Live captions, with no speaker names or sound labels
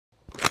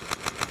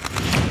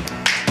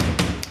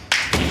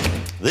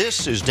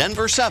This is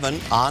Denver 7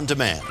 On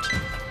Demand.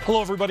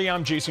 Hello everybody,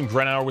 I'm Jason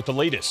Gardner with the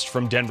latest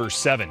from Denver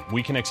 7.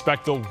 We can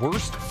expect the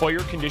worst fire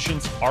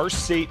conditions our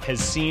state has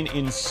seen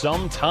in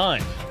some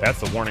time. That's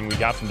the warning we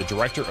got from the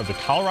director of the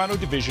Colorado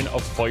Division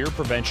of Fire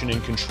Prevention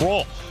and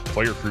Control.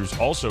 Fire crews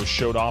also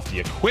showed off the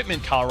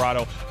equipment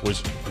Colorado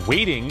was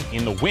waiting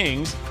in the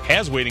wings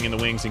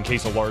in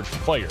case a large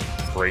fire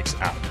breaks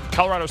out.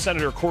 Colorado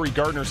Senator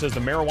Gardner says the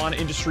marijuana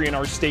industry in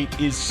our state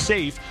is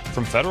safe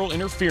from federal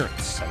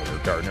interference. Senator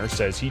Gardner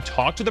says he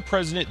talked to the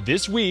president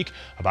this week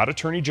about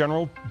Attorney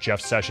General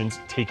Jeff Sessions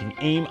taking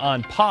aim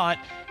on pot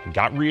and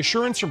got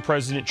reassurance from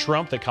President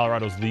Trump that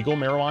Colorado's legal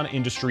marijuana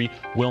industry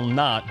will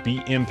not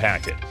be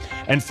impacted.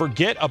 And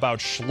forget about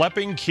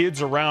schlepping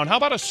kids around. How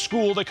about a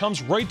school that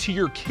comes right to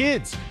your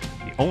kids?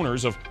 The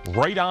owners of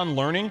Right On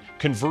Learning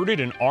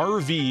converted an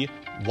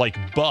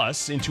RV-like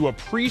bus into a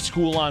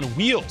preschool on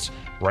wheels.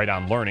 Right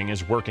On Learning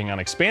is working on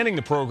expanding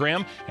the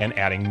program and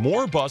adding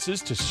more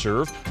buses to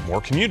serve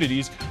more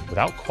communities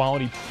without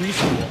quality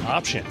preschool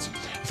options.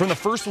 From the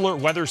First Alert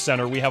Weather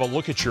Center, we have a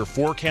look at your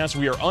forecast.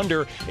 We are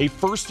under a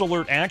First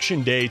Alert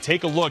Action Day.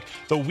 Take a look.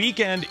 The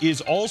weekend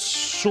is all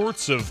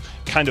sorts of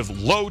kind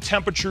of low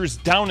temperatures,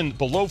 down and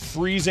below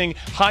freezing,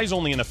 highs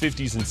only in the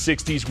 50s and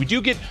 60s. We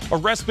do get a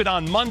respite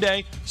on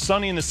Monday,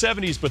 sunny in the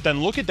 70s, but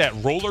then look at that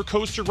roller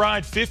coaster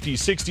ride, 50s,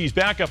 60s,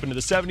 back up into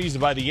the 70s.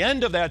 And by the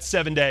end of that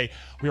 7-day,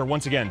 we are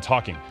once again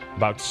talking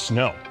about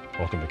snow.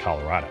 Welcome to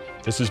Colorado.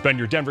 This has been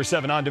your Denver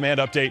 7 On Demand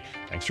update.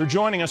 Thanks for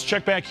joining us.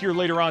 Check back here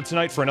later on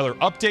tonight for another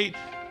update.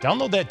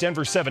 Download that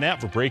Denver 7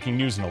 app for breaking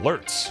news and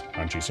alerts.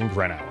 I'm Jason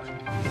Gardner.